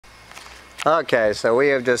Okay, so we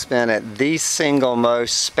have just been at the single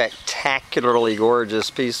most spectacularly gorgeous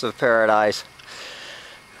piece of paradise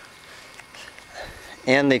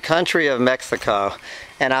in the country of Mexico.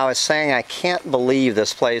 And I was saying I can't believe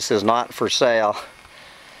this place is not for sale.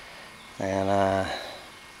 And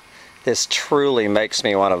this truly makes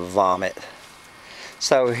me want to vomit.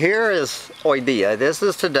 So here is hoy día. This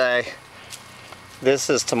is today. This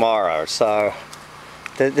is tomorrow. So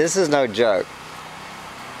this is no joke.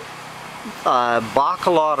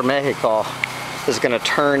 Bacalar, Mexico is going to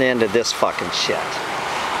turn into this fucking shit.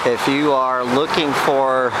 If you are looking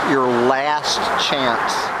for your last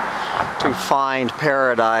chance to find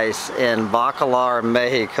paradise in Bacalar,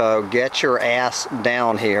 Mexico, get your ass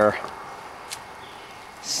down here.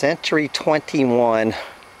 Century 21.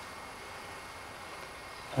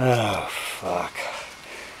 Oh, fuck.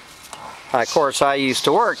 Of course, I used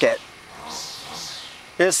to work at.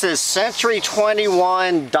 This is Century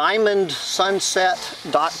 21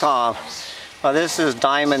 DiamondSunset.com. Well, this is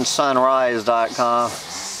DiamondSunrise.com.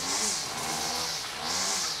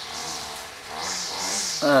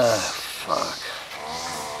 Fuck.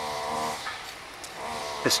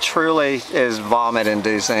 This truly is vomit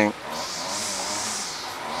inducing.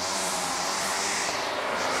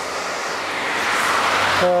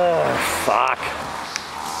 Oh, fuck.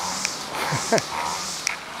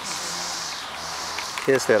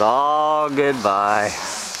 Kiss it all goodbye.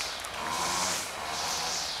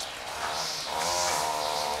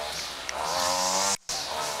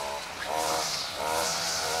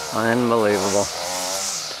 Unbelievable.